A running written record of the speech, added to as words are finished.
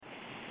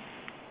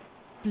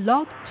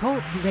Blog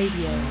Talk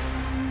Radio.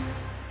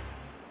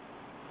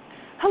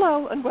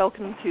 Hello and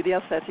welcome to the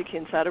Aesthetic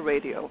Insider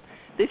Radio.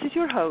 This is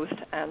your host,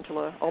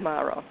 Angela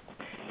O'Mara.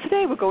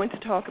 Today we're going to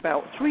talk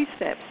about 3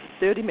 steps,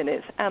 30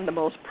 minutes, and the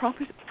most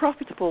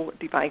profitable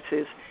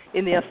devices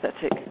in the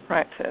aesthetic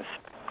practice.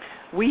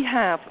 We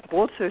have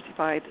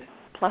board-certified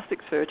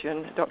plastic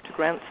surgeon Dr.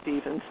 Grant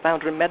Stevens,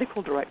 founder and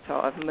medical director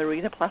of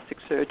Marina Plastic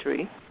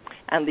Surgery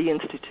and the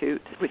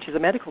Institute, which is a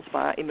medical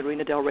spa in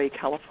Marina Del Rey,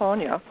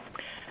 California,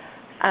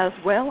 as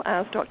well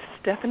as Dr.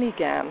 Stephanie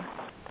Gann,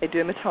 a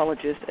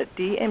dermatologist at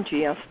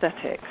DMG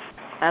Aesthetics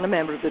and a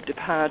member of the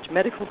DuPage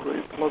Medical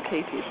Group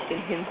located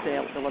in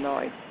Hinsdale,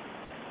 Illinois.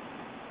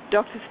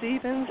 Dr.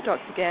 Stevens,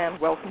 Dr. Gann,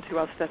 welcome to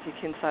Aesthetic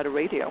Insider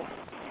Radio.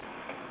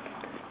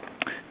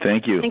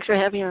 Thank you. Thanks for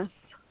having us.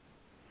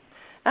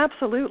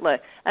 Absolutely.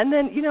 And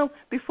then,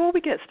 before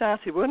we get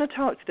started, we're going to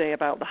talk today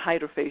about the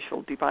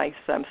hydrofacial device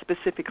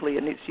specifically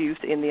and its use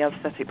in the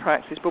aesthetic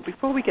practice. But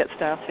before we get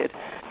started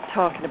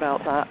talking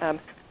about that,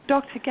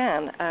 Dr.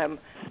 Gann,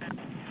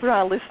 for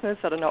our listeners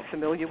that are not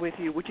familiar with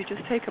you, would you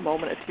just take a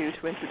moment or two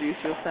to introduce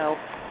yourself,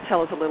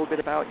 tell us a little bit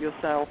about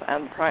yourself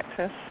and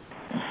practice?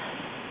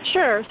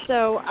 Sure.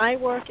 So I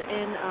work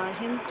in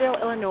Hinsdale,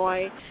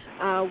 Illinois.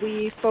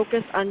 We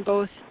focus on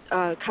both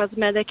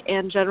cosmetic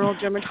and general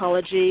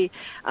dermatology.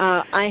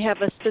 I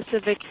have a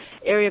specific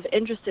area of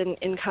interest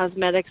in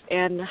cosmetics,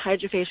 and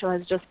hydrofacial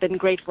has just been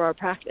great for our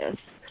practice.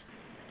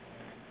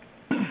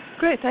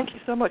 Great, thank you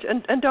so much.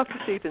 And Dr.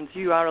 Stevens,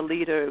 you are a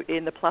leader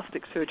in the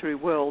plastic surgery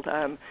world.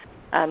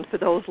 And for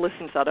those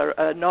listeners that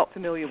are not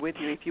familiar with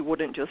you, if you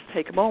wouldn't just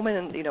take a moment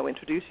and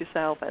introduce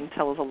yourself and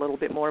tell us a little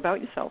bit more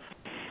about yourself.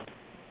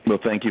 Well,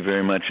 thank you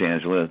very much,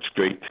 Angela. It's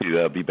great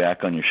to be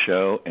back on your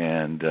show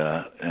and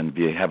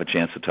have a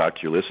chance to talk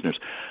to your listeners.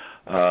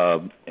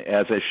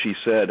 As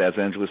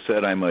Angela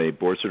said, I'm a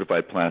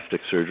board-certified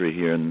plastic surgeon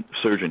here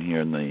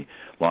in the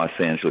Los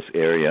Angeles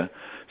area,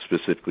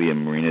 specifically in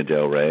Marina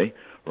Del Rey,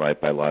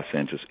 right by Los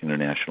Angeles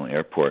International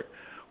Airport.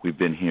 We've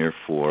been here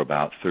for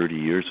about 30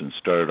 years and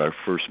started our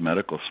first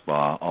medical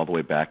spa all the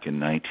way back in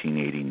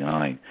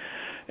 1989.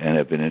 And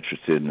have been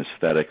interested in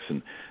aesthetics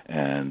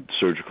and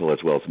surgical as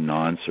well as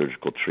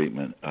non-surgical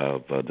treatment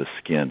of the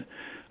skin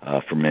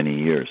for many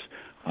years.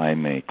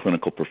 I'm a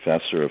clinical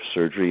professor of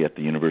surgery at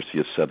the University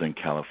of Southern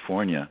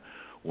California,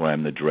 where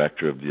I'm the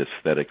director of the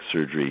Aesthetic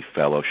Surgery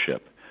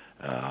Fellowship.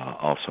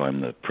 Also,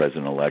 I'm the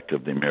president-elect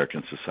of the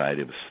American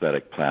Society of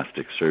Aesthetic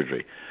Plastic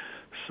Surgery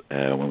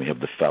when we have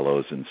the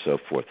fellows and so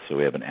forth. So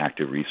we have an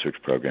active research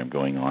program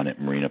going on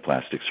at Marina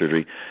Plastic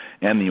Surgery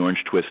and the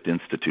Orange Twist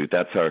Institute.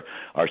 That's our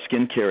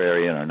skincare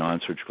area, and our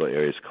non-surgical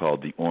area is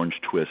called the Orange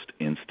Twist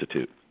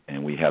Institute.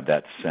 And we have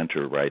that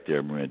center right there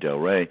in Marina Del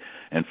Rey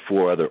and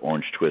 4 other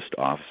Orange Twist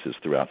offices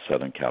throughout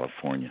Southern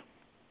California.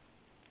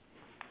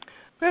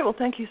 Great. Well,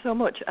 thank you so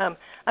much.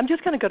 I'm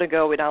just going to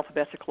go in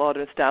alphabetical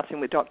order, starting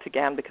with Dr.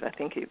 Gann, because I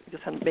think it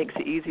just makes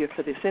it easier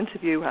for this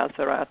interview, as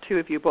there are 2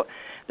 of you. But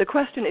the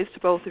question is to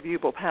both of you,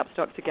 but perhaps,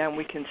 Dr. Gann,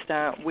 we can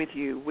start with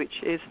you, which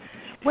is,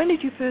 when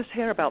did you first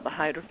hear about the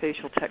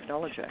hydrofacial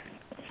technology?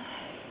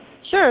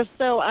 Sure.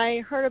 So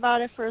I heard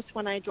about it first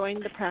when I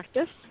joined the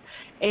practice.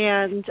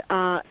 And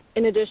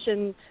in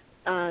addition,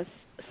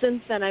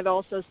 since then, I've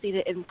also seen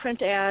it in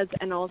print ads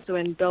and also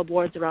in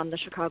billboards around the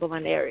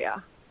Chicagoland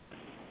area.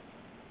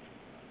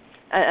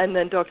 And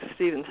then, Dr.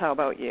 Stevens, how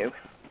about you?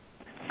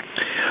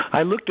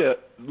 I looked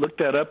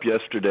that up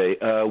yesterday.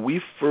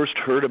 We first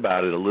heard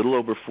about it a little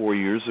over 4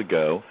 years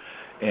ago,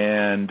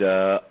 and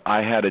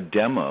I had a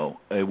demo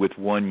with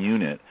 1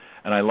 unit,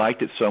 and I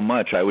liked it so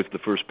much. I was the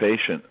first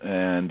patient,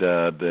 and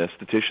the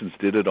estheticians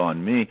did it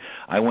on me.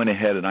 I went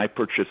ahead and I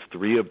purchased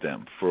 3 of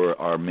them for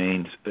our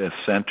main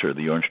center,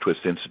 the Orange Twist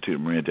Institute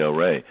in Marina Del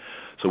Rey.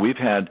 So we've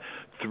had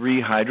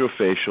 3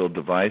 hydrofacial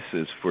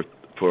devices for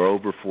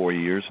over 4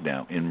 years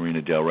now in Marina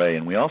Del Rey,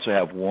 and we also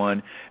have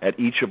 1 at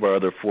each of our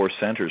other 4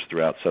 centers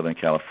throughout Southern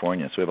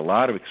California. So we have a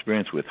lot of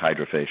experience with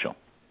hydrofacial.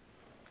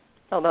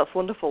 Oh, that's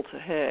wonderful to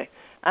hear.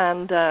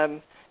 And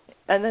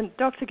then,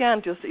 Dr.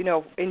 Gann, just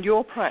in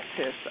your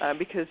practice,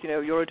 because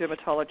you're a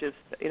dermatologist,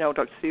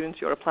 Dr. Stevens,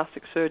 you're a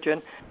plastic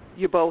surgeon.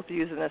 You're both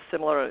using a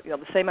similar, the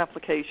same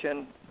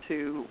application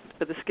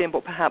for the skin,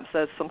 but perhaps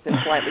there's something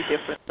slightly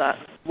different that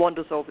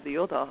wanders over the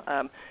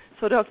other.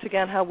 So, Dr.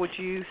 Gann, how would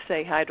you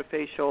say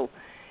hydrofacial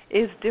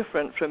is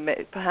different from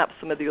perhaps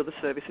some of the other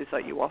services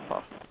that you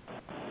offer?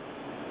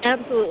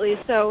 Absolutely.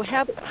 So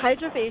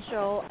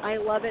hydrofacial, I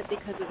love it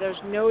because there's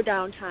no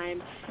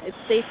downtime. It's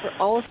safe for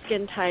all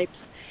skin types,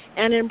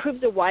 and it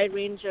improves a wide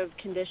range of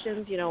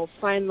conditions,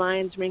 fine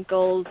lines,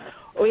 wrinkles,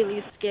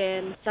 oily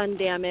skin, sun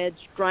damage,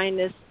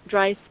 dryness,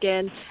 dry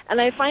skin.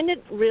 And I find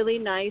it really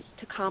nice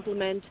to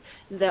complement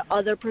the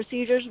other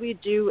procedures we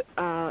do.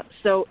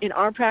 So in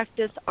our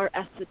practice, our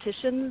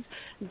estheticians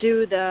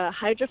do the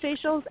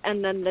hydrofacials,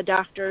 and then the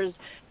doctors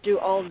do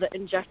all the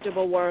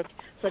injectable work,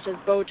 such as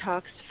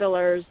Botox,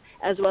 fillers,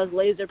 as well as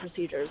laser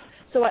procedures.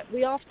 So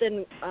we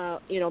often,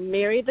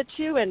 marry the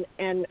two,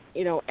 and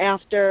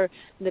after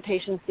the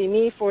patients see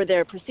me for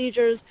their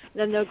procedures,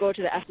 then they'll go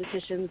to the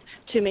estheticians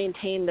to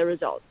maintain the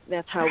results.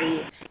 That's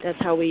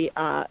how we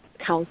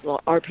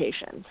counsel our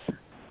patients.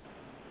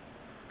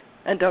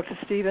 And Dr.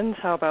 Stevens,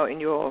 how about in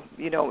your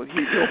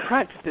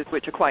practices,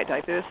 which are quite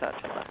diverse,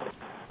 actually?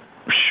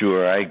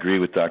 Sure, I agree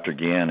with Dr.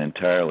 Gann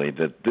entirely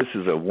that this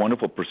is a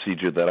wonderful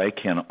procedure that I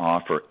can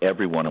offer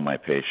every one of my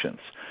patients,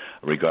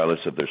 regardless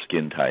of their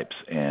skin types,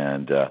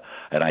 and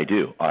I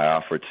do. I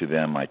offer it to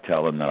them. I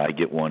tell them that I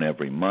get one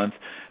every month,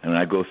 and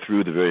I go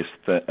through the various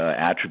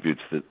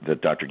attributes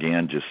that Dr.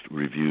 Gann just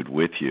reviewed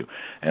with you.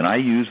 And I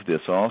use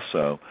this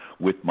also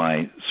with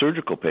my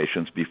surgical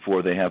patients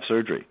before they have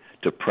surgery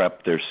to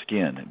prep their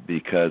skin,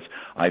 because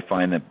I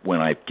find that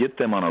when I get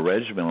them on a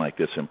regimen like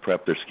this and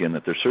prep their skin,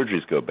 that their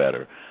surgeries go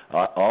better.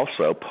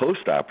 Also,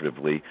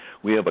 post-operatively,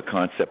 we have a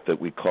concept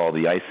that we call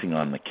the icing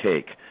on the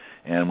cake.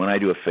 And when I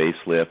do a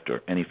facelift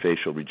or any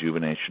facial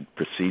rejuvenation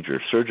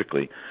procedure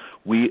surgically,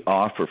 we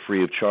offer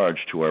free of charge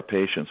to our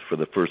patients for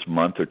the first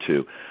month or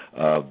two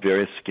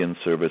various skin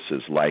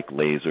services like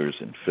lasers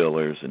and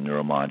fillers and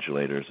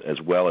neuromodulators, as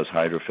well as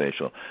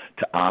hydrofacial,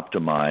 to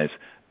optimize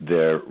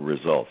their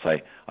results.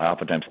 I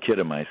oftentimes kid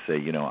them. I say,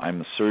 I'm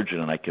the surgeon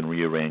and I can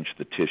rearrange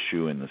the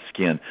tissue and the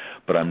skin,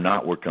 but I'm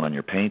not working on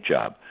your paint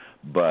job.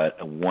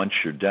 But once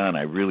you're done,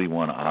 I really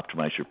want to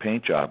optimize your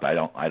paint job. I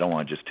don't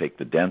want to just take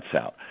the dents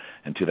out.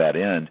 And to that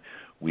end,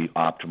 we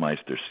optimize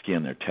their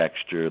skin, their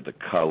texture, the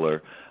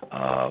color,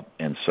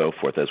 and so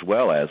forth, as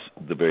well as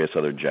the various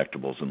other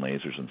injectables and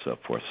lasers and so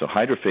forth. So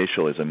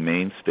hydrofacial is a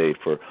mainstay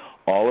for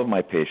all of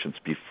my patients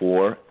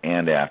before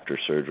and after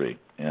surgery.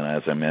 And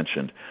as I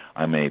mentioned,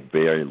 I'm a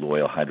very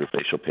loyal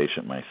hydrofacial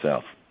patient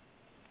myself.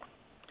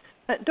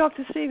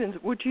 Dr. Stevens,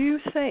 would you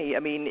say,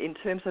 in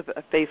terms of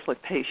a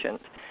facelift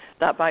patient,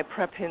 that by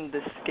prepping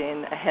the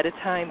skin ahead of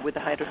time with the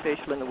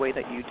hydrofacial in the way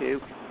that you do,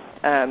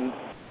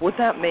 would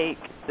that make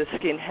the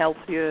skin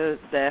healthier,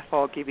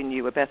 therefore giving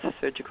you a better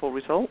surgical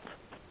result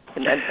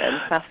and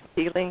fast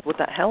healing? Would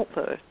that help?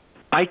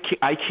 I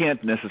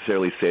can't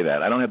necessarily say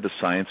that. I don't have the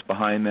science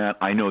behind that.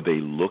 I know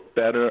they look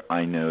better.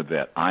 I know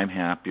that I'm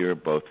happier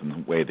both in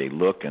the way they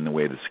look and the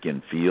way the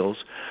skin feels.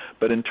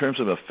 But in terms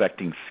of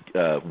affecting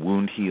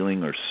wound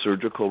healing or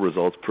surgical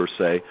results per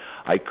se,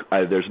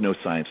 there's no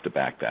science to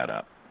back that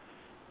up.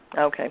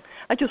 Okay.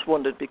 I just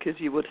wondered because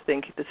you would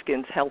think if the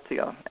skin's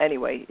healthier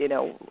anyway,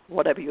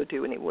 whatever you're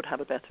doing, it would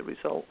have a better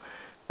result.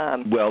 I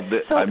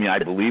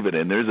believe it,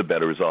 and there's a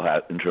better result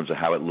in terms of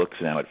how it looks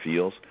and how it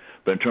feels.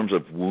 But in terms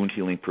of wound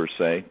healing per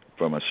se,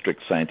 from a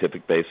strict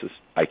scientific basis,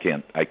 I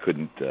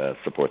couldn't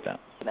support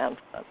that.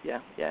 Yeah.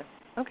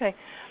 Okay.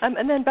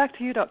 And then back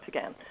to you, Dr.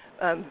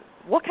 Gann.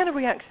 What kind of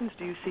reactions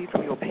do you see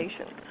from your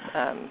patients?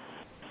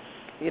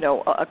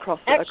 Across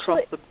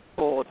the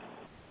board.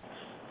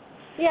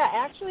 Yeah,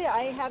 actually,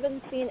 I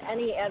haven't seen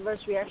any adverse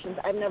reactions.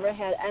 I've never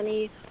had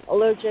any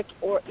allergic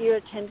or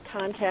irritant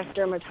contact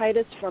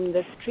dermatitis from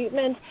this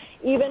treatment.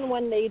 Even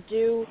when they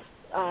do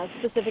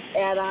specific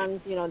add-ons,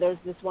 there's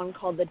this one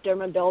called the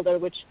Derma Builder,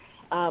 which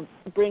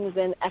brings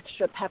in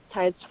extra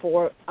peptides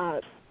for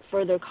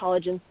further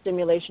collagen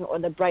stimulation, or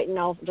the Brighten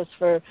Elf just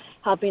for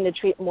helping to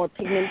treat more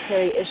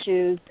pigmentary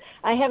issues.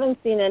 I haven't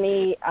seen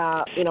any,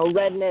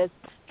 redness,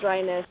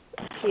 dryness,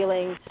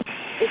 peeling.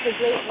 It's a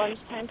great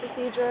lunchtime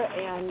procedure,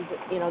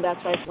 and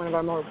that's why it's one of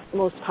our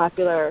most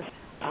popular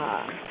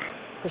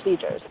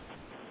procedures.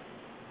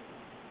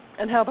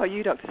 And how about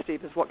you, Dr.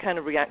 Stevens? What kind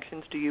of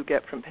reactions do you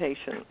get from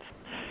patients?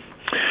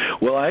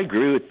 Well, I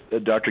agree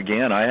with Dr.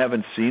 Gann. I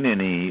haven't seen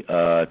any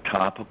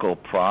topical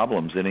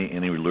problems,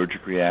 any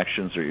allergic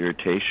reactions or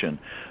irritation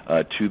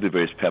to the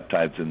various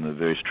peptides and the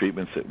various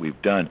treatments that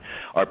we've done.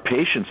 Our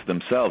patients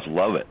themselves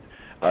love it.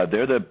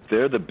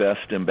 They're the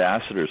best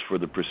ambassadors for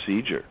the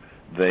procedure.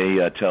 They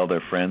tell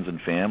their friends and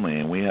family,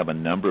 and we have a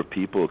number of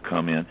people who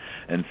come in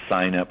and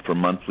sign up for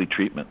monthly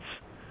treatments.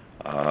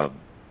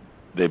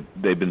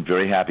 They've been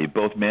very happy,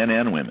 both men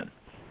and women.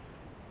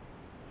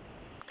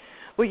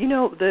 Well,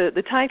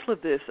 the title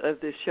of this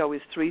show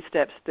is 3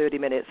 Steps, 30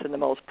 Minutes, and the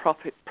most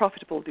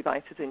profitable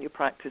devices in your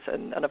practice,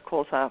 and of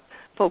course our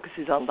focus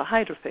is on the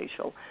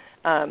hydrofacial.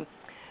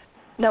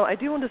 Now, I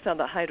do understand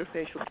that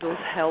hydrofacial does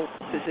help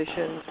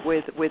physicians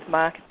with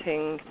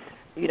marketing,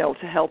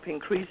 to help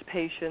increase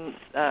patients'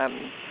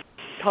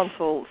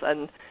 consults,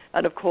 and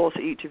of course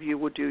each of you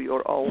would do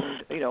your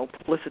own,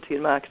 publicity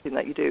and marketing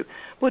that you do.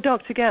 Well,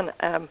 Dr. Gann,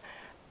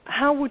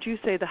 how would you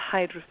say the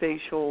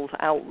hydrofacials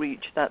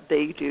outreach that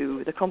they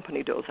do, the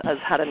company does, has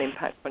had an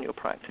impact on your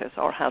practice,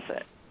 or has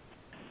it?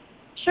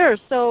 Sure.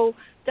 So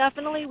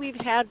definitely we've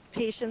had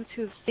patients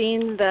who've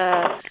seen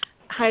the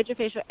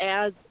hydrofacial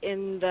ads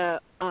in the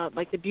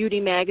the beauty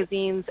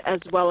magazines, as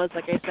well as,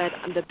 like I said,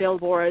 on the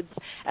billboards,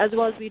 as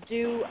well as we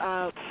do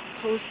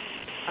post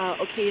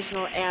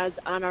occasional ads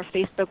on our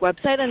Facebook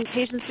website, and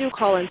patients do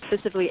call in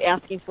specifically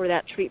asking for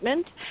that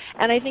treatment.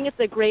 And I think it's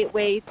a great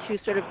way to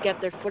sort of get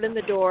their foot in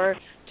the door,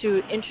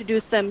 to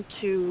introduce them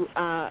to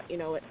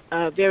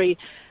a very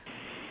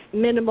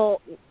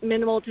minimal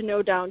to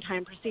no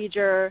downtime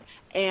procedure,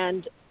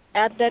 and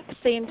at that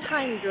same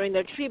time during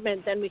their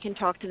treatment, then we can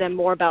talk to them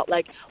more about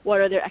like what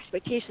are their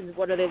expectations,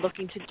 what are they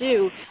looking to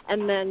do,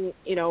 and then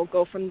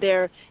go from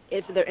there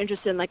if they're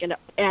interested in like an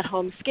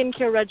at-home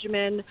skincare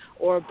regimen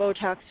or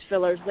Botox,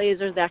 fillers,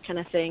 lasers, that kind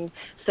of thing.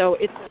 So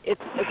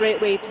it's a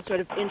great way to sort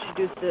of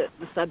introduce the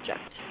subject.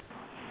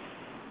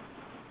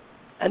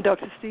 And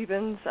Dr.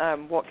 Stevens,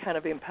 what kind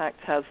of impact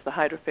has the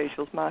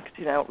HydraFacial's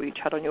marketing outreach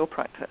had on your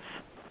practice?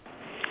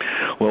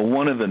 Well,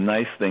 one of the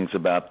nice things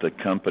about the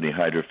company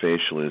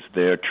HydraFacial is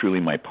they're truly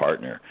my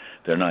partner.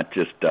 They're not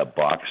just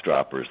box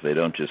droppers. They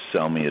don't just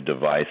sell me a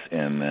device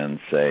and then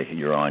say,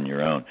 you're on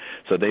your own.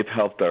 So they've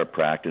helped our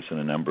practice in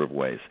a number of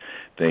ways.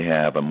 They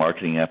have a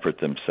marketing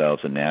effort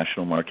themselves, a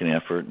national marketing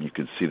effort, and you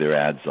can see their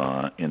ads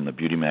in the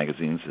beauty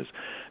magazines,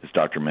 as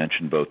Doctor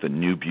mentioned, both in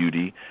New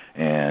Beauty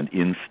and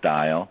In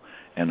Style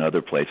and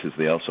other places.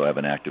 They also have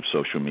an active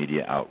social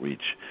media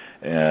outreach.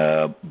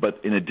 But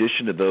in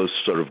addition to those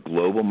sort of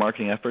global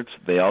marketing efforts,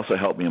 they also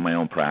help me in my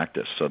own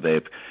practice. So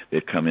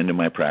they've come into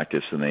my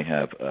practice and they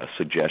have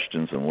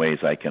suggestions and ways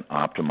I can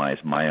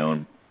optimize my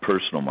own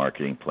personal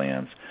marketing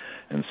plans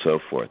and so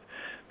forth.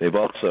 They've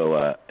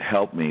also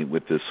helped me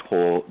with this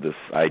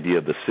idea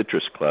of the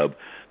Citrus Club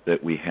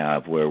that we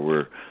have, where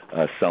we're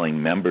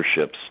selling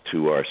memberships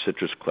to our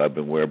Citrus Club,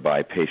 and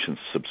whereby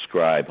patients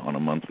subscribe on a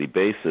monthly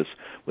basis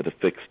with a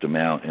fixed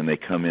amount, and they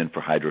come in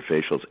for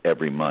HydraFacials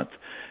every month.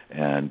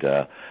 And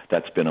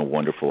that's been a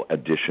wonderful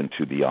addition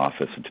to the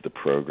office and to the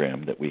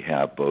program that we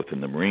have both in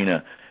the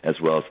Marina as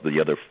well as the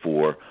other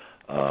 4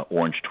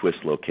 Orange Twist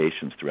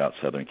locations throughout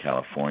Southern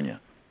California.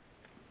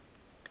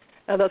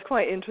 That's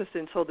quite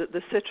interesting. So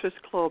the Citrus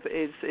Club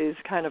is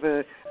kind of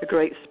a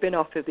great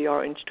spin-off of the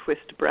Orange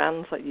Twist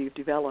brands that you've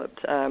developed.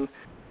 And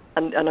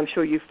I'm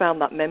sure you found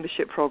that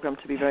membership program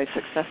to be very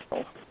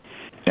successful.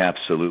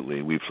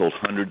 Absolutely. We've sold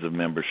hundreds of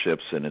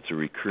memberships, and it's a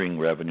recurring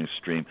revenue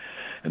stream,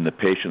 and the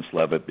patients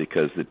love it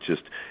because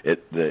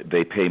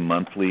they pay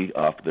monthly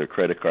off their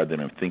credit card. They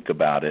don't think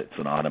about it. It's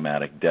an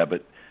automatic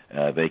debit.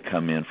 They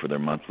come in for their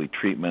monthly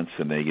treatments,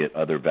 and they get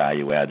other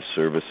value-add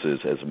services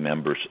as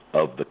members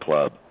of the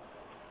club.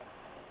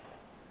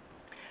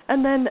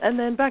 And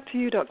then back to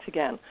you, Dr.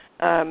 Gann.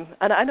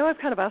 And I know I've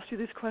kind of asked you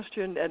this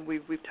question, and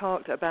we've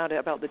talked about it,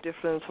 about the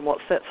difference and what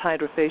sets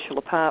HydraFacial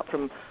apart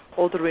from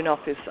other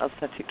in-office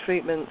aesthetic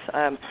treatments.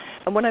 And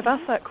when I've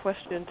asked that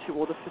question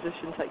to other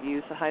physicians that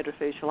use the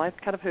HydraFacial, I've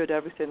kind of heard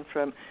everything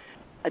from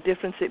a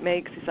difference it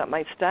makes is that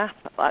my staff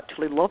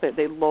actually love it.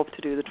 They love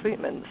to do the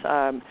treatments,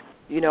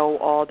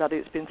 or that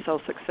it's been so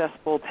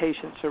successful,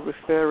 patients are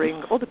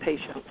referring other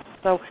patients.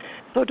 So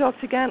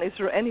Dr. Gann, is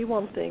there any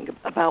one thing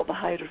about the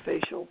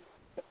HydraFacial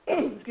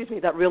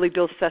that really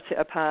does set it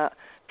apart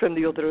from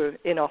the other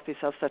in-office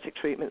aesthetic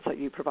treatments that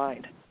you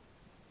provide?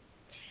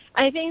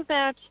 I think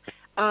that,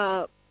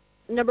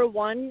 number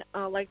one,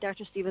 like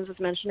Dr. Stevens was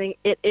mentioning,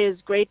 it is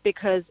great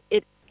because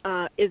it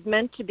is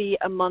meant to be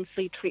a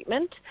monthly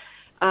treatment.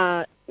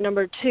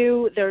 Number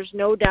two, there's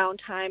no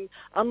downtime.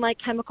 Unlike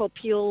chemical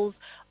peels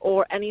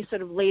or any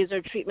sort of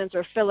laser treatments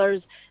or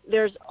fillers,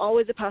 there's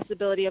always a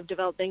possibility of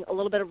developing a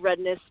little bit of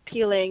redness,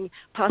 peeling,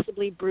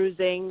 possibly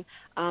bruising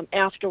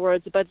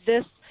afterwards. But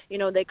this,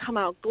 they come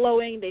out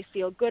glowing, they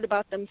feel good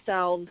about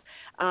themselves.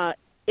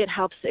 It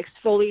helps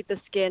exfoliate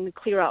the skin,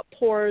 clear out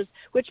pores,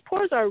 which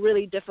pores are a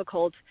really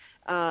difficult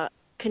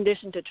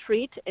condition to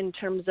treat in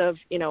terms of,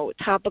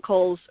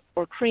 topicals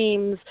or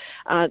creams.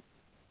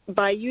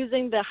 By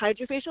using the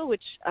HydraFacial,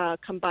 which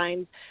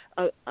combines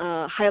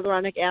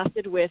hyaluronic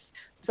acid with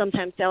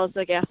sometimes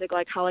salicylic acid,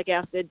 glycolic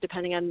acid,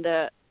 depending on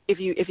if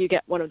you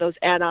get one of those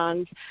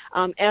add-ons,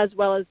 as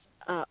well as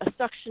a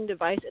suction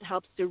device, it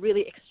helps to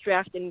really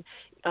extract and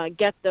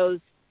get the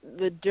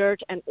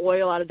dirt and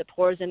oil out of the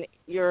pores, and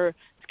your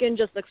skin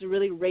just looks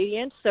really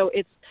radiant. So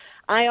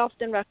I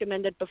often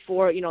recommend it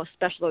before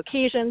special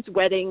occasions,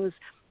 weddings,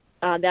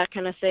 that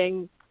kind of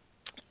thing,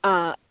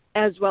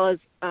 as well as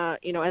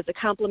as a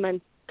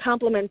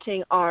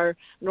complementing our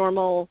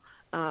normal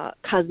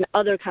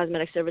other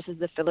cosmetic services,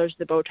 the fillers,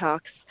 the Botox.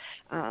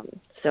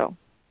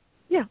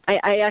 Yeah,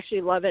 I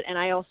actually love it, and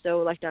I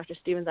also, like Dr.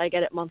 Stevens, I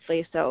get it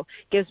monthly, so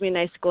it gives me a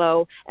nice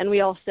glow, and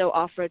we also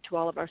offer it to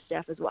all of our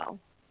staff as well.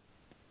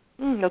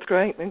 That's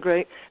great. And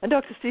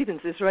Dr.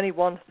 Stevens, is there any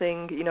one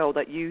thing,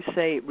 that you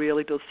say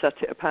really does set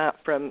it apart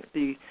from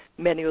the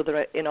many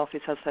other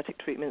in-office aesthetic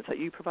treatments that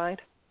you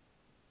provide?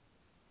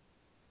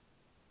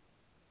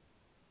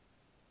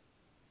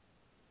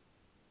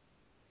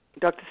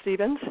 Dr.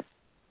 Stevens?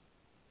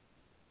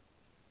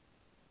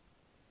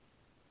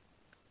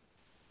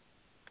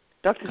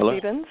 Dr. Hello?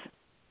 Stevens?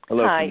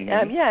 Hello. Hi. Can you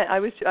hear me?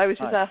 I was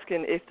just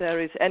asking if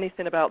there is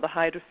anything about the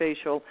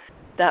HydraFacial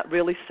that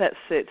really sets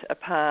it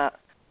apart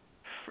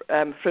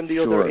from the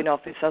other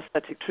in-office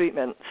aesthetic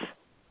treatments.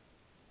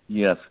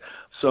 Yes.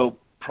 So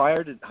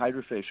prior to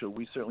HydraFacial,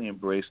 we certainly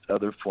embraced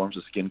other forms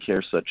of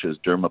skincare such as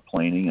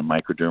dermaplaning and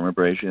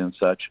microdermabrasion and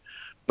such.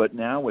 But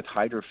now with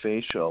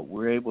HydraFacial,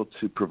 we're able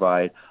to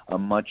provide a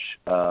much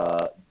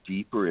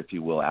deeper, if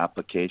you will,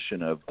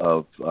 application of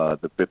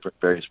the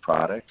various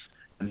products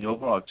the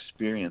overall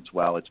experience,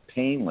 while it's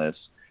painless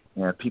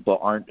and people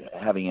aren't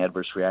having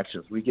adverse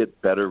reactions, we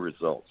get better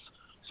results.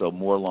 So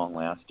more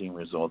long-lasting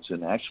results,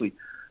 and actually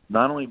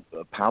not only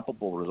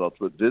palpable results,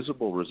 but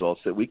visible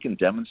results that we can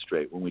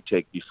demonstrate when we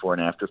take before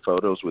and after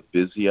photos with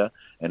Vizia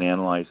and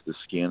analyze the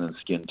skin and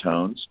skin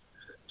tones.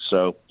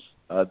 So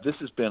this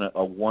has been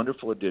a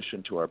wonderful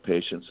addition to our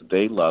patients.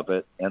 They love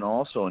it. And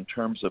also in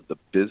terms of the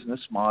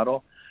business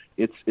model,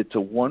 it's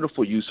a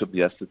wonderful use of the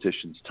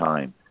esthetician's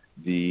time.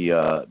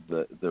 The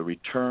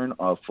return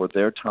for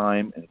their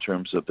time in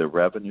terms of their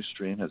revenue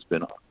stream has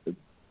been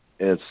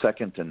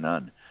second to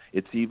none.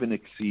 It even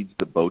exceeds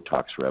the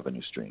Botox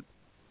revenue stream.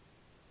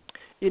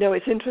 You know,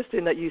 it's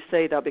interesting that you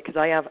say that, because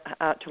I have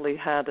actually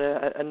had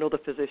another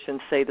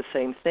physician say the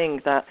same thing,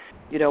 that,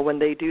 you know, when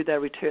they do their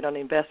return on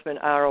investment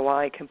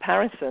ROI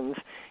comparisons,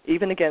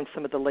 even against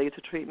some of the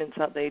laser treatments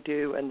that they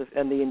do and the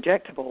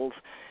injectables,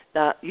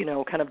 that, you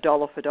know, kind of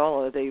dollar for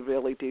dollar, they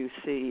really do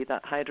see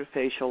that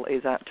HydraFacial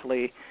is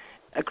actually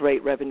a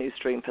great revenue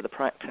stream for the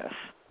practice.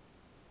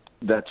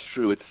 That's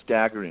true. It's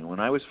staggering.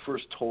 When I was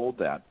first told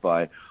that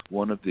by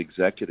one of the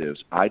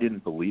executives, I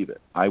didn't believe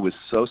it. I was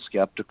so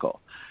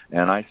skeptical.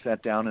 And I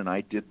sat down and I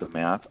did the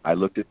math. I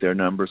looked at their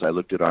numbers. I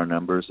looked at our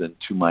numbers. And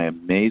to my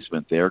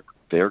amazement, they're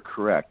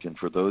correct. And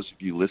for those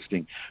of you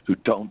listening who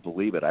don't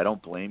believe it, I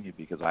don't blame you,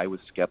 because I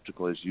was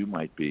skeptical as you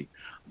might be.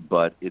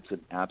 But it's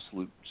an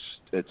absolute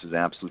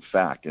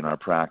fact in our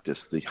practice.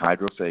 The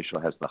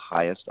HydraFacial has the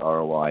highest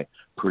ROI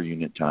per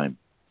unit time.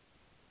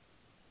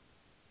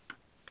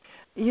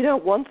 You know,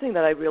 one thing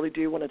that I really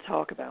do want to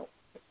talk about,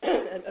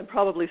 and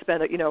probably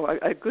spend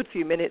a good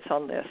few minutes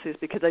on this, is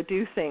because I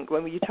do think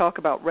when you talk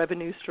about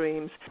revenue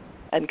streams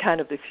and kind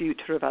of the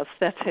future of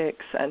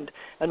aesthetics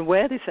and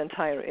where this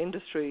entire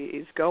industry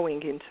is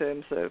going in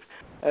terms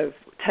of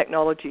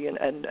technology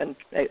and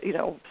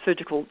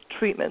surgical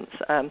treatments,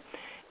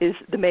 is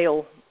the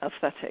male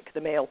aesthetic,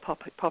 the male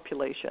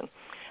population.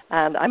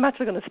 And I'm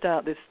actually going to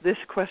start this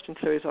question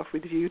series off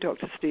with you,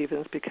 Dr.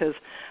 Stevens, because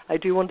I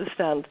do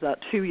understand that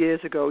 2 years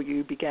ago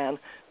you began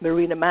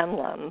Marina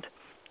Manland,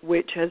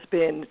 which has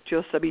been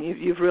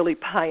you've really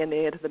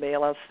pioneered the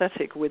male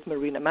aesthetic with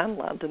Marina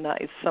Manland, and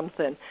that is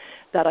something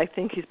that I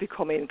think is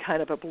becoming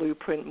kind of a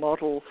blueprint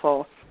model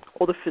for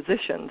other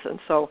physicians. And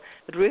so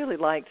I'd really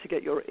like to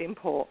get your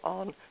input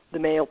on the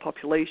male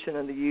population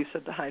and the use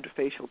of the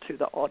HydraFacial to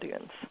the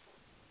audience.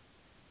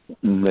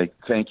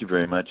 Thank you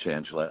very much,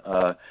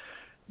 Angela.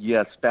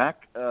 Yes,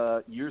 back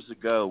years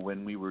ago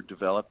when we were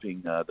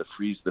developing the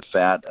Freeze the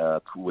Fat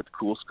with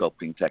Cool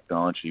Sculpting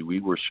technology,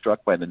 we were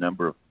struck by the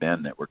number of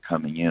men that were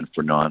coming in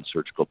for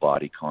non-surgical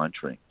body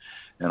contouring.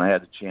 And I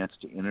had the chance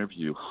to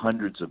interview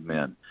hundreds of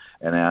men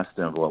and ask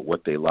them about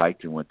what they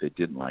liked and what they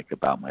didn't like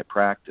about my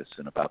practice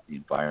and about the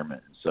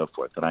environment and so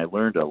forth. And I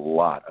learned a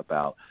lot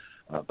about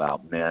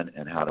men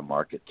and how to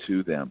market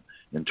to them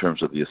in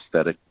terms of the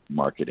aesthetic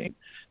marketing.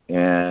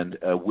 And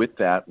with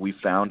that, we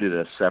founded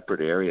a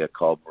separate area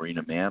called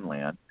Marina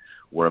Manland,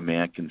 where a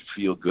man can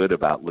feel good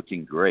about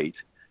looking great.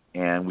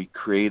 And we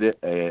created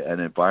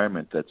an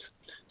environment that's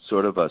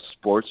sort of a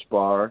sports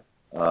bar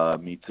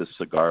meets a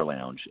cigar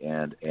lounge.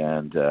 And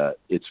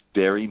it's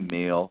very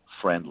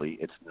male-friendly.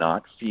 It's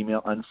not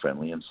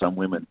female-unfriendly. And some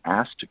women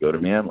ask to go to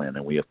Manland,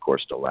 and we, of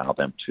course, allow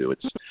them to.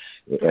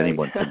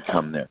 Anyone can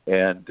come there.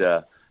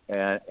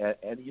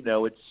 And you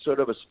know, it's sort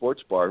of a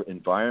sports bar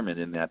environment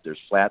in that there's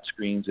flat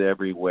screens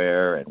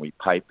everywhere, and we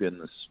pipe in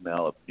the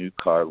smell of new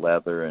car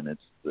leather, and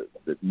it's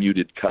the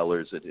muted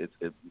colors.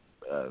 It's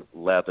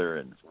leather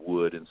and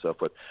wood and so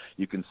forth.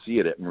 You can see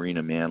it at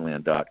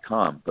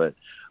marinamanland.com. But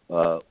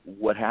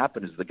what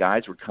happened is the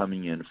guys were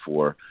coming in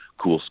for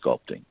Cool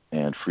Sculpting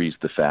and Freeze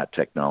the Fat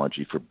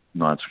technology for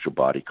non-surgical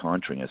body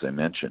contouring, as I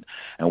mentioned.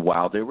 And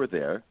while they were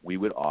there, we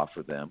would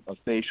offer them a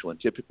facial.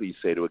 And typically you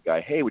say to a guy,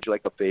 hey, would you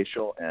like a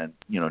facial? And,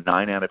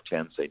 9 out of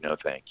 10 say, no,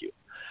 thank you.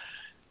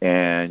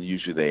 And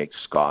usually they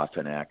scoff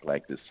and act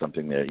like this is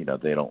something that,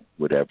 they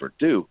would ever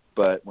do.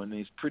 But when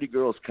these pretty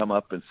girls come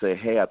up and say,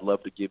 hey, I'd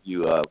love to give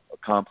you a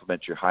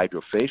compliment your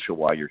HydraFacial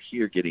while you're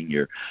here getting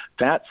your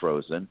fat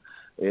frozen,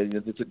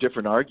 it's a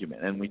different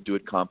argument, and we do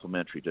it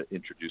complimentary to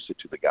introduce it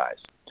to the guys.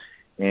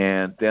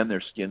 And then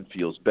their skin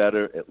feels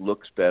better, it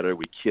looks better,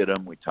 we kid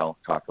them, we talk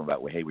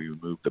about, hey, we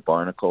removed the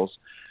barnacles.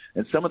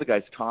 And some of the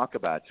guys talk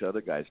about to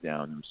other guys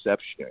down in the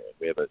reception area.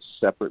 We have a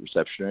separate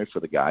reception area for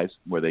the guys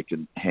where they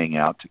can hang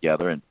out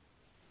together. And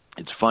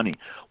it's funny,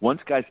 once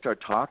guys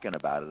start talking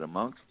about it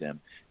amongst them,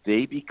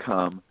 they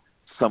become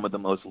some of the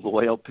most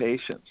loyal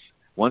patients.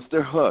 Once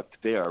they're hooked,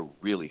 they are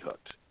really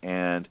hooked.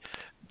 And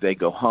they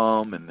go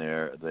home and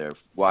their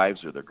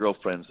wives or their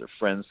girlfriends, their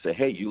friends say,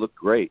 hey, you look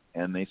great.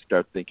 And they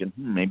start thinking,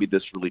 maybe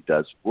this really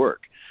does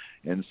work.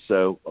 And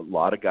so a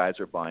lot of guys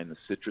are buying the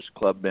Citrus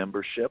Club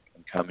membership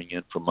and coming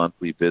in for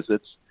monthly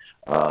visits.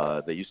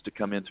 They used to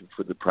come in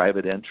for the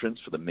private entrance,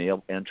 for the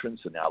male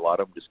entrance, and now a lot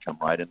of them just come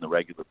right in the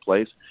regular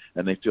place,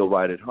 and they feel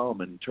right at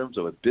home. And in terms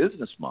of a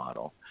business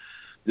model,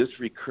 this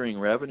recurring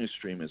revenue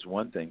stream is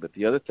one thing, but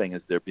the other thing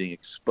is they're being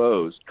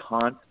exposed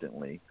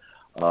constantly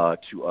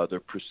to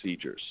other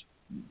procedures.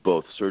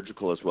 both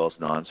surgical as well as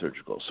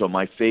non-surgical. So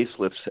my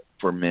facelifts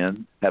for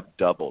men have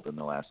doubled in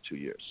the last 2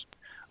 years.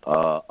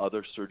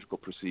 Other surgical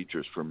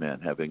procedures for men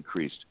have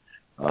increased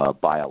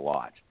by a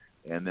lot.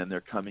 And then they're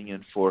coming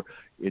in for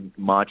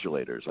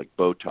modulators like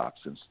Botox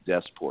and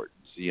Dysport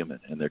and Xeomin,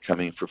 and they're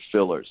coming in for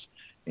fillers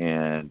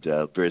and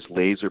various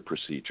laser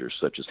procedures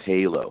such as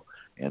Halo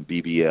and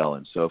BBL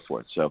and so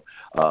forth. So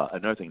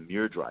another thing,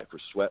 Miro-Dry for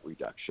sweat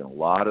reduction. A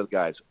lot of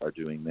guys are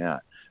doing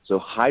that. So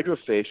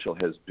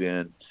hydrofacial has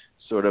been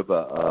sort of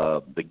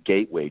the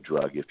gateway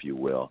drug, if you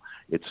will.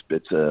 It's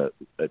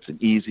an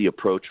easy,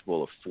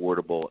 approachable,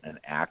 affordable, and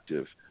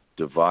active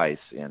device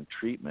and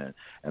treatment.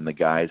 And the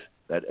guys,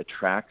 that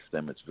attracts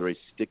them. It's very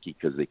sticky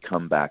because they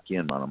come back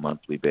in on a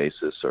monthly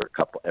basis or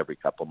every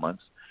couple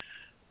months.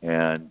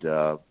 And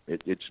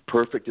it's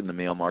perfect in the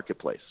male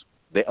marketplace.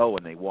 They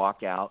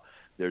walk out.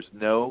 There's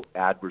no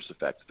adverse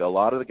effects. A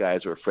lot of the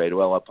guys are afraid,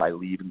 well, if I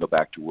leave and go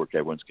back to work,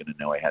 everyone's going to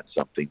know I had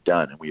something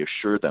done. And we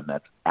assure them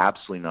that's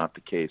absolutely not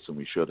the case, and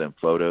we show them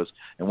photos.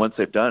 And once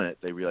they've done it,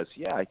 they realize,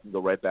 yeah, I can go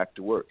right back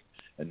to work,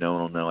 and no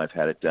one will know I've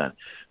had it done.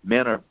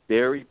 Men are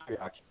very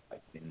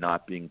preoccupied in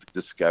not being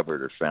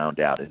discovered or found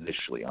out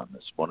initially on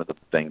this. One of the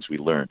things we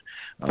learned,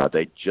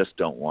 they just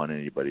don't want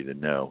anybody to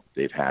know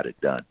they've had it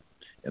done.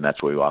 And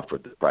that's why we offer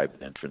the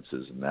private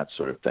entrances and that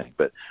sort of thing.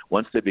 But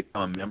once they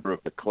become a member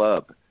of the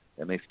club,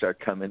 and they start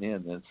coming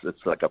in,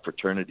 it's like a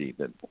fraternity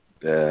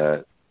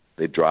that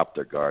they drop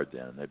their guard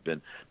then. They've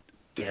been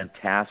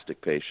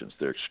fantastic patients.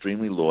 They're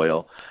extremely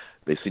loyal.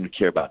 They seem to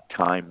care about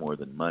time more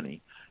than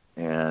money,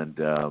 and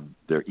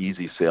they're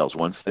easy sales.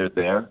 Once they're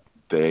there,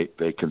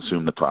 they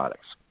consume the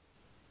products.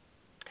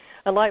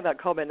 I like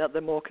that comment that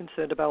they're more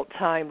concerned about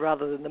time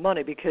rather than the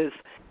money, because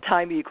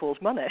time equals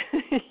money,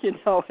 and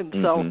so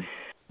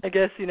I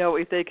guess,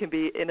 if they can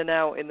be in and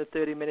out in the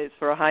 30 minutes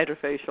for a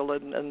hydrofacial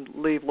and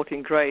leave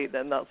looking great,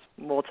 then that's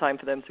more time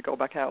for them to go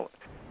back out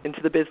into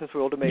the business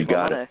world and make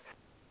more money.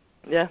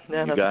 Yeah,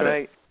 that's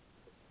great.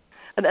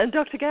 And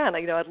Dr. Gann,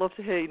 I'd love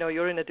to hear,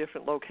 you're in a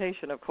different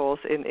location, of course,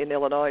 in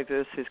Illinois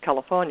versus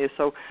California.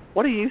 So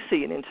what are you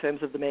seeing in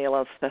terms of the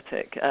male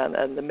aesthetic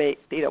and the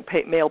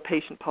male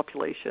patient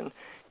population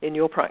in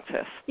your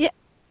practice?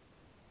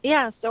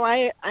 Yeah. So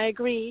I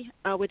agree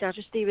with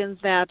Dr. Stevens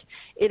that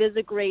it is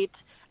a great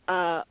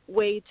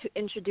way to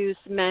introduce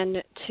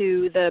men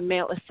to the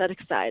male aesthetic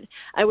side.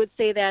 I would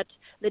say that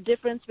the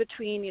difference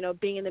between,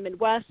 being in the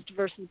Midwest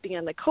versus being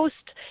on the coast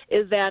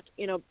is that,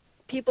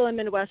 people in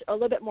the Midwest are a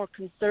little bit more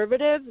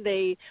conservative.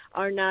 They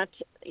are not,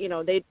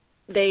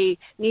 they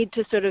need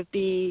to sort of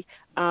be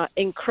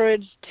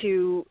encouraged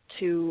to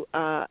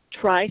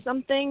try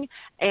something.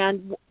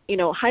 And,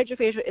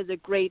 hydrofacial is a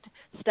great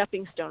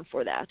stepping stone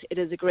for that. It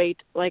is a great,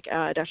 like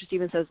Dr.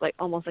 Stevens says, like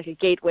almost like a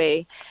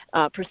gateway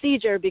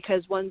procedure,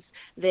 because once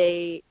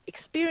they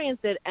experience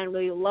it and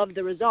really love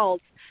the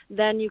results,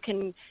 then you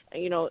can,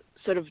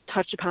 sort of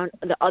touch upon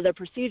the other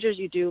procedures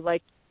you do,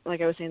 like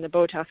I was saying, the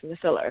Botox and the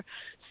filler.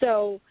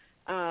 So,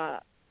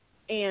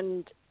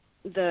 and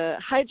the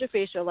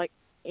hydrofacial,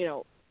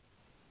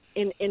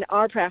 in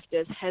our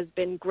practice has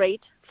been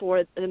great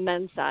for the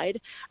men's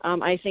side.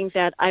 I think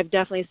that I've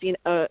definitely seen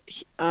a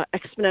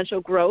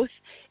exponential growth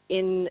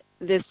in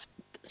this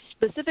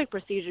specific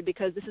procedure,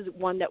 because this is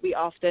one that we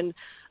often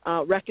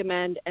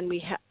recommend, and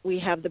we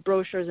have the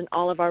brochures in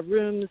all of our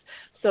rooms,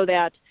 so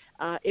that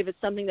if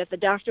it's something that the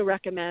doctor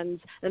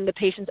recommends, then the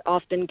patients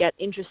often get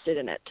interested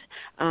in it.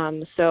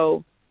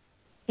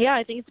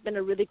 I think it's been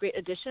a really great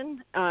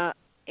addition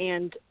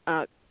and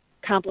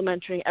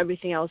complementing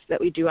everything else that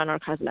we do on our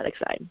cosmetic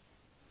side.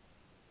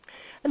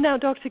 And now,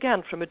 Dr.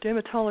 Gann, from a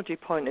dermatology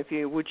point of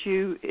view,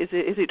 is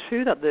it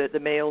true that the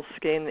male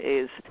skin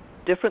is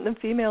different than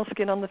female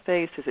skin on the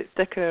face? Is it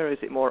thicker? Is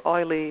it more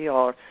oily?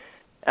 Or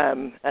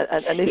and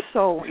if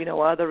so,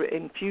 are there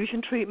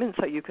infusion treatments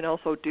that you can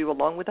also do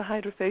along with the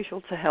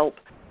hydrofacial to help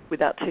with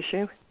that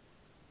tissue?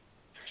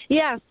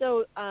 Yeah.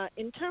 So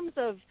in terms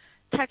of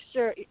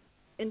texture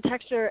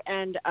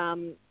and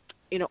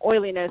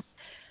oiliness,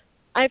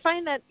 I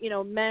find that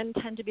men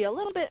tend to be a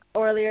little bit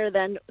oilier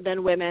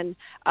than women,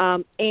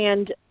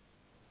 and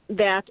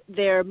that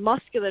their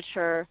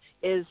musculature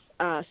is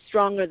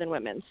stronger than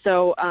women.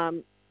 So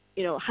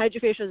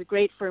hydrofacial is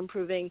great for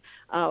improving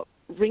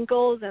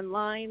wrinkles and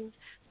lines.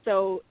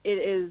 So it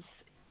is,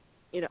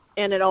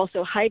 and it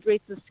also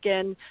hydrates the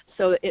skin,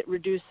 so it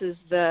reduces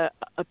the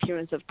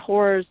appearance of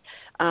pores.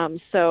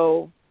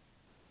 So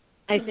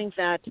I think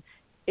that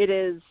it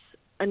is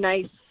a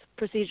nice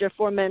procedure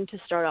for men to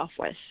start off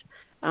with.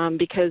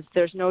 Because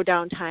there's no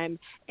downtime,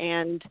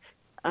 and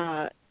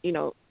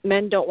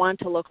men don't want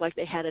to look like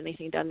they had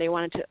anything done. They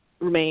want it to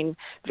remain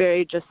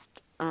very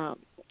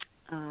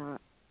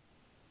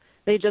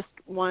they just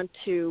want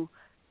to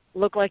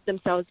look like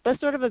themselves, but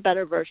sort of a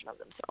better version of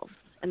themselves,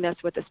 and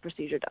that's what this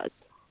procedure does.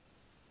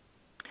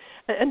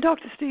 And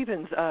Dr.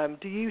 Stevens,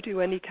 do you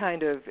do any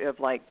kind of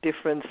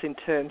difference in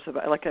terms of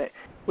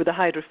with a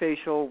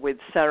hydrofacial with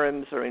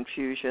serums or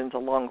infusions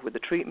along with the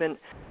treatment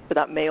for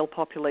that male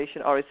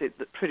population, or is it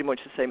pretty much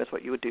the same as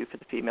what you would do for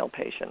the female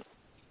patient?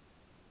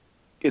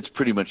 It's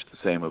pretty much the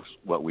same as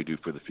what we do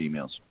for the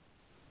females.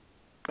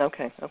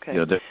 Okay.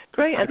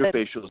 Great.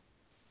 Hydrofacial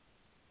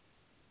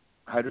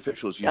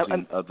is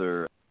using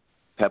other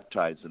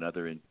peptides and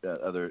other.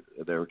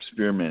 They're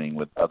experimenting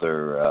with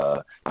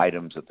other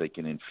items that they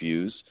can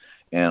infuse.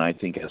 And I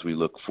think as we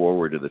look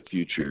forward to the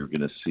future, you're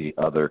going to see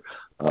other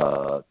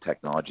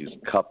technologies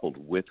coupled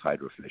with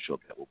hydrofacial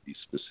that will be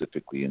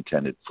specifically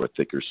intended for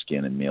thicker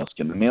skin and male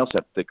skin. The males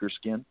have thicker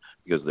skin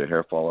because of their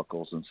hair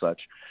follicles and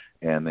such,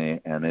 and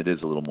it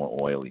is a little more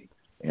oily.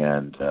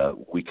 And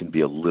we can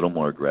be a little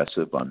more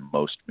aggressive on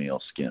most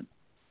male skin.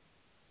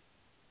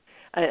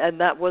 And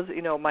that was,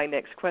 my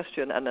next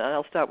question, and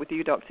I'll start with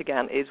you, Dr.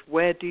 Gann, is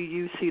where do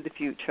you see the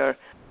future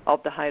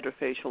of the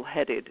hydrofacial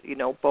headed,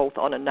 both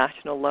on a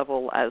national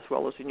level as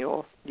well as in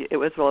your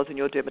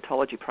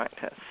dermatology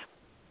practice?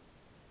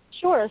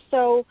 Sure.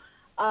 So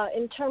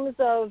in terms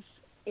of,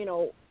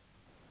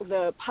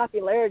 the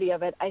popularity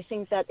of it, I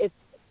think that it's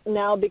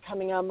now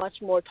becoming a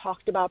much more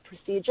talked about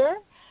procedure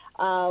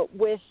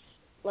with,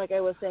 like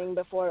I was saying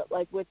before,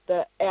 like with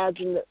the ads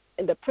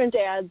in the print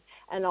ads,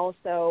 and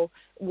also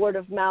word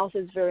of mouth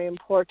is very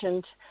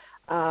important.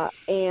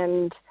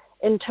 And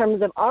in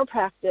terms of our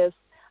practice,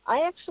 I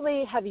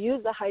actually have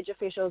used the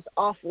hydrofacials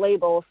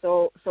off-label,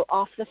 so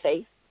off the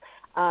face.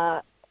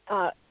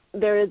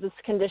 There is this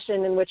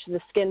condition in which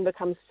the skin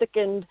becomes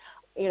thickened,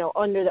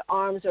 under the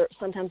arms or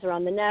sometimes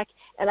around the neck.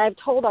 And I've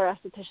told our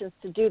estheticians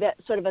to do that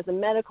sort of as a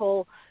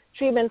medical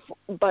treatment,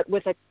 but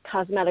with a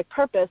cosmetic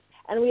purpose.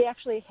 And we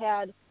actually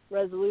had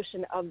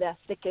resolution of that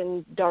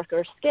thickened,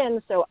 darker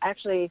skin. So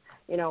actually,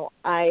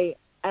 I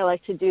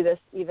like to do this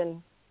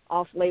even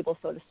off-label,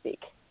 so to speak.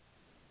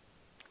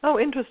 Oh,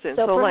 interesting.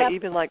 So perhaps,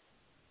 even like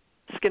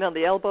skin on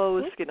the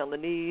elbows, skin on the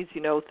knees,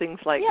 things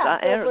like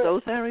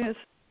those areas?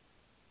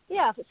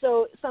 Yeah,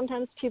 so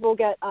sometimes people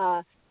get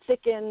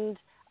thickened,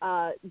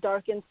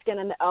 darkened skin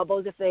on the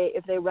elbows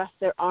if they rest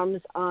their arms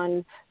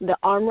on the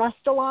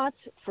armrest a lot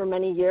for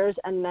many years,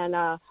 and then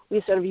we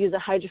sort of use a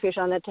hydrofacial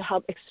on that to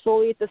help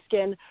exfoliate the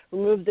skin,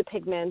 remove the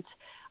pigment.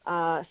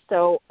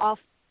 So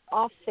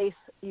off-face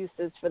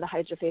uses for the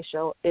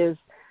hydrofacial is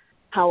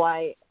how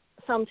I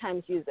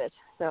sometimes use it.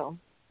 So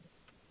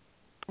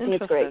I think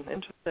it's great.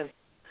 Interesting.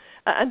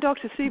 And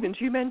Dr. Stevens,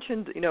 you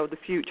mentioned, the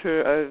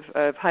future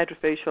of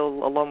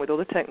hydrofacial along with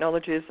other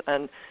technologies,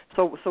 and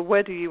so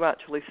where do you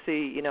actually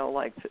see,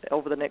 like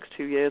over the next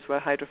 2 years,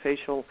 where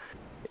hydrofacial,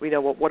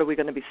 what are we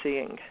going to be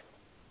seeing?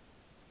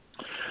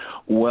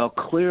 Well,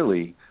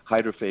 clearly,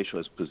 hydrofacial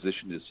has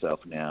positioned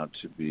itself now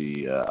to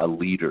be a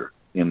leader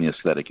in the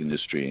aesthetic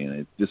industry,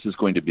 and this is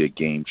going to be a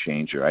game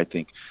changer. I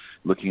think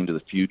looking into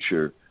the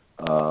future,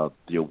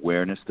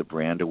 the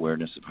brand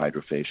awareness of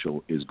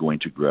hydrofacial is going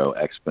to grow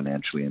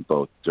exponentially in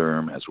both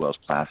derm as well as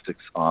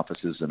plastics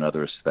offices and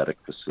other aesthetic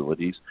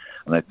facilities.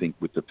 And I think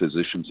with the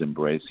physicians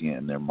embracing it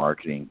and their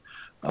marketing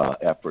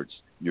efforts,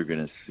 you're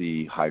going to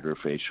see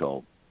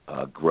hydrofacial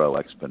grow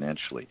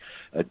exponentially.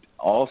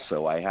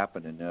 Also, I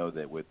happen to know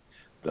that with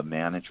the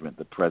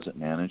present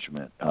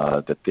management,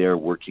 that they're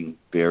working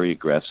very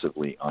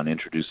aggressively on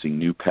introducing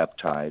new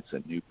peptides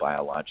and new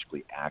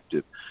biologically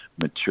active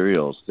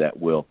materials that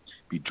will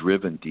be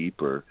driven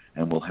deeper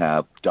and will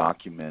have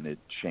documented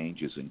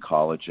changes in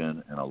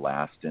collagen and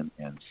elastin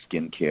and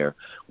skin care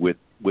with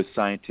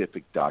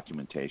scientific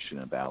documentation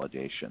and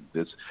validation.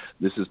 This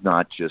is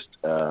not just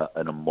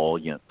an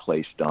emollient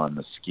placed on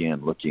the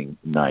skin looking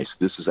nice.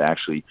 This is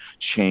actually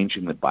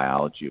changing the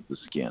biology of the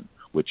skin,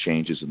 with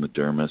changes in the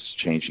dermis,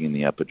 changing in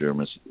the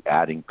epidermis,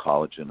 adding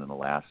collagen and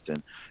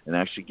elastin, and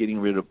actually getting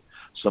rid of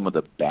some of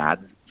the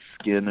bad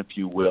skin, if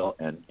you will,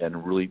 and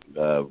really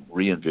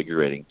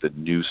reinvigorating the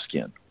new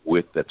skin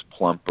that's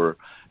plumper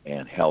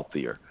and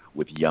healthier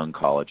with young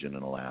collagen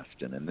and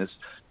elastin. And this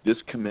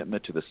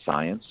commitment to the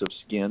science of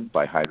skin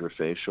by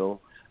hydrofacial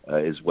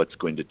is what's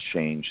going to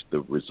change the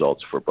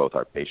results for both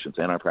our patients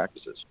and our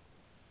practices.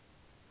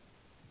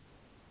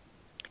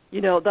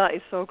 That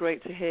is so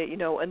great to hear,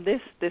 and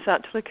this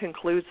actually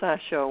concludes our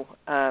show.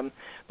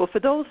 But for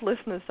those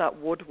listeners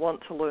that would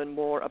want to learn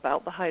more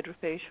about the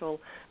hydrofacial,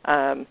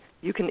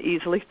 you can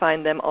easily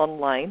find them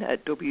online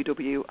at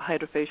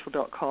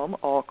www.hydrofacial.com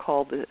or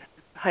call the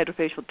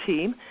Hydrofacial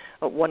team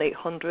at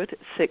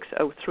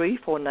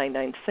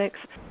 1-800-603-4996.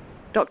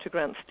 Dr.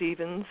 Grant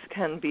Stevens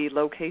can be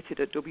located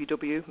at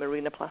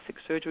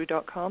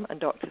www.marinaplasticsurgery.com and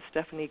Dr.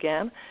 Stephanie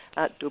Gann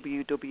at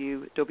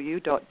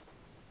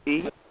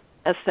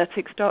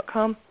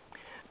www.aesthetics.com.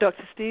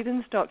 Dr.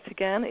 Stevens, Dr.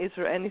 Gann, is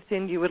there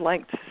anything you would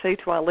like to say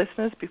to our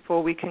listeners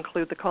before we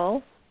conclude the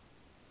call?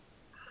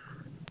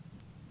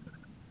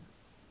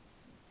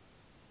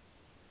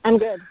 I'm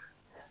good.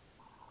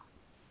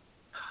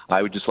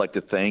 I would just like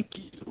to thank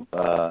you,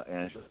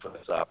 Angela, for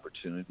this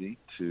opportunity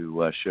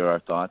to share our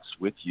thoughts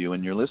with you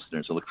and your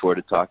listeners. I look forward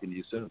to talking to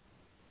you soon.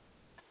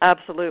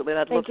 Absolutely,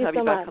 and I'd love to have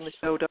you back much on the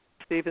show, Dr.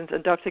 Stevens.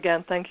 And Dr.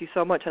 Gann, thank you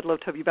so much. I'd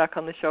love to have you back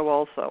on the show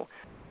also.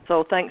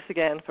 So thanks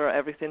again for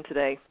everything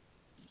today.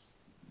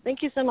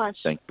 Thank you so much.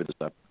 Thank you for this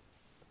opportunity.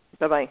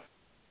 Bye-bye.